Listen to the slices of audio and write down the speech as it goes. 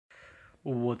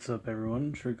What's up,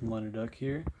 everyone? Shuriken Duck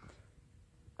here.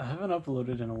 I haven't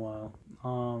uploaded in a while.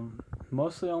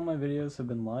 Mostly all my videos have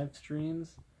been live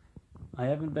streams. I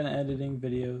haven't been editing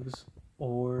videos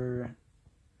or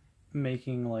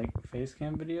making like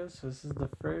facecam videos. So this is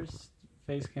the first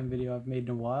facecam video I've made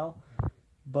in a while.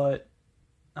 But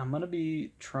I'm gonna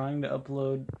be trying to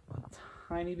upload a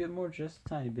tiny bit more, just a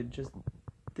tiny bit, just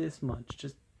this much,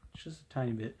 just a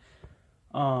tiny bit.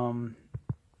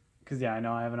 Because yeah, I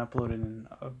know I haven't uploaded in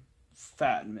a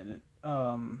fat minute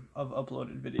of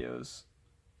uploaded videos.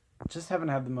 Just haven't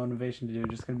had the motivation to do it.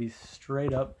 Just gonna be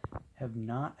straight up, have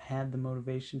not had the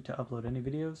motivation to upload any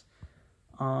videos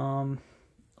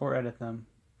or edit them.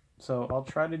 So I'll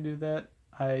try to do that.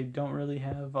 I don't really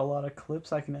have a lot of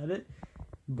clips I can edit,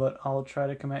 but I'll try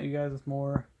to come at you guys with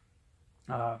more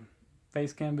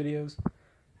facecam videos.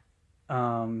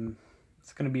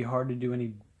 It's gonna be hard to do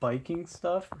any biking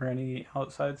stuff or any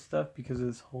outside stuff because of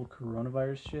this whole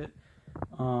coronavirus shit.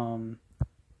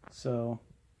 So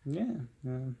yeah,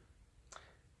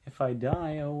 if I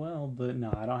die, oh well. But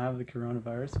no, I don't have the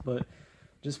coronavirus. But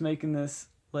just making this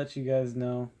let you guys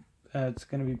know it's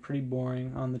gonna be pretty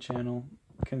boring on the channel,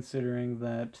 considering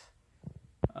that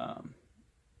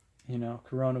you know,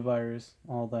 coronavirus,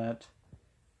 all that,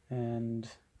 and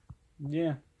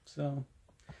yeah. So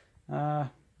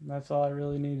that's all I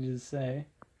really needed to say.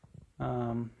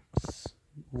 It's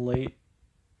late.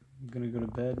 I'm gonna go to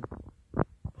bed,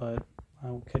 but I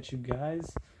will catch you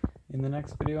guys in the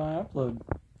next video I upload.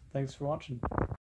 Thanks for watching.